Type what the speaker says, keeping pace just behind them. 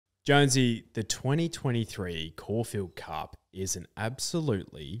Jonesy, the 2023 Caulfield Cup is an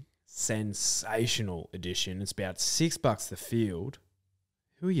absolutely sensational edition. It's about $6 the field.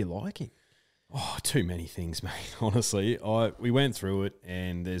 Who are you liking? Oh, too many things, mate. Honestly, we went through it,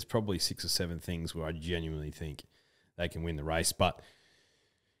 and there's probably 6 or 7 things where I genuinely think they can win the race. But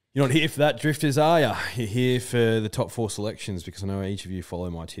you're not here for that, drifters, are you? You're here for the top 4 selections, because I know each of you follow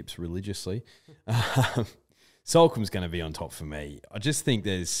my tips religiously. Soulcombe's going to be on top for me. I just think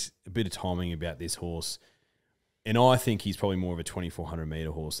there's a bit of timing about this horse, and I think he's probably more of a 2,400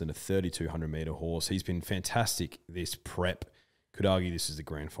 metre horse than a 3,200 metre horse. He's been fantastic this prep. Could argue this is the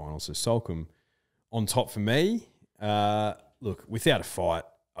grand final. So Soulcombe on top for me. Look, without a fight,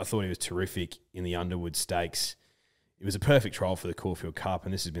 I thought he was terrific in the Underwood Stakes. It was a perfect trial for the Caulfield Cup,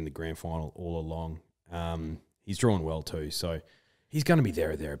 and this has been the grand final all along. He's drawn well too, so he's going to be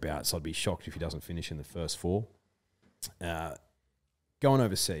there or thereabouts. I'd be shocked if he doesn't finish in the first 4. Going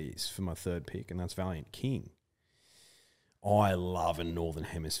overseas for my third pick, and that's Valiant King. I love a Northern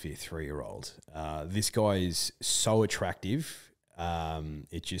Hemisphere 3-year-old. This guy is so attractive.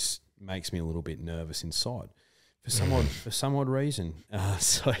 It just makes me a little bit nervous inside for some odd reason.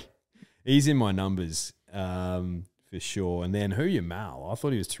 So he's in my numbers for sure. And then Who You Mal? I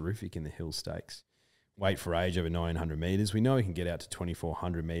thought he was terrific in the Hill Stakes. Weight for age over 900 metres. We know he can get out to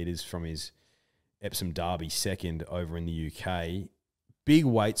 2,400 metres from his Epsom Derby second over in the UK. Big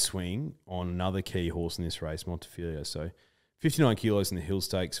weight swing on another key horse in this race, Montefiore. So 59 kilos in the Hill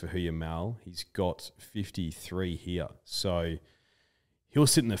Stakes for Who You Mal. He's got 53 here. So he'll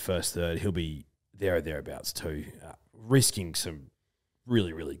sit in the first third. He'll be there or thereabouts too. Risking some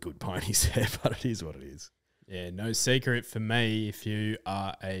really, really good ponies there, but it is what it is. Yeah, no secret for me, if you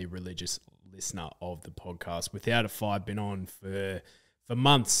are a religious listener of the podcast. Without a Fight, been on for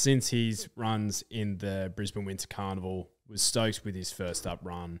months since his runs in the Brisbane Winter Carnival. Was stoked with his first up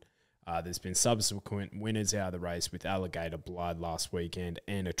run. There's been subsequent winners out of the race with Alligator Blood last weekend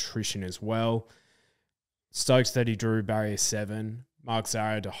and Attrition as well. Stoked that he drew barrier 7. Mark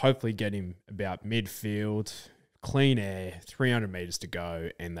Zara to hopefully get him about midfield. Clean air, 300 metres to go,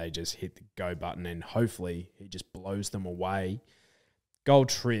 and they just hit the go button, and hopefully he just blows them away. Gold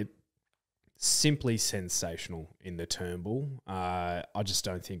Trip, simply sensational in the Turnbull. I just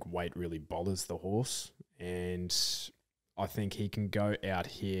don't think weight really bothers the horse, and I think he can go out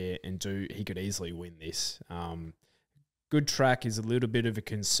here and he could easily win this. Good track is a little bit of a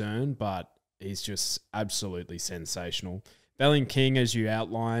concern, but he's just absolutely sensational. Valiant King, as you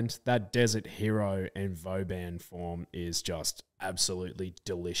outlined, that Desert Hero and Vauban form is just absolutely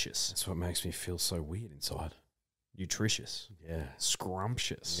delicious. That's what makes me feel so weird inside. Nutritious. Yeah.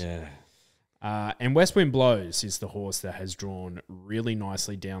 Scrumptious. Yeah. And West Wind Blows is the horse that has drawn really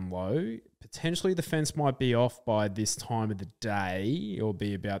nicely down low. Potentially the fence might be off by this time of the day. It'll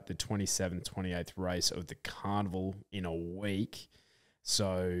be about the 27th, 28th race of the carnival in a week.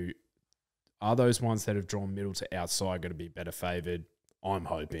 So are those ones that have drawn middle to outside going to be better favoured? I'm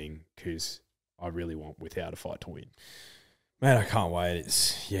hoping, because I really want Without a Fight to win. Man, I can't wait.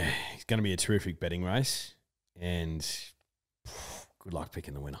 It's going to be a terrific betting race, and good luck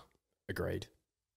picking the winner. Agreed.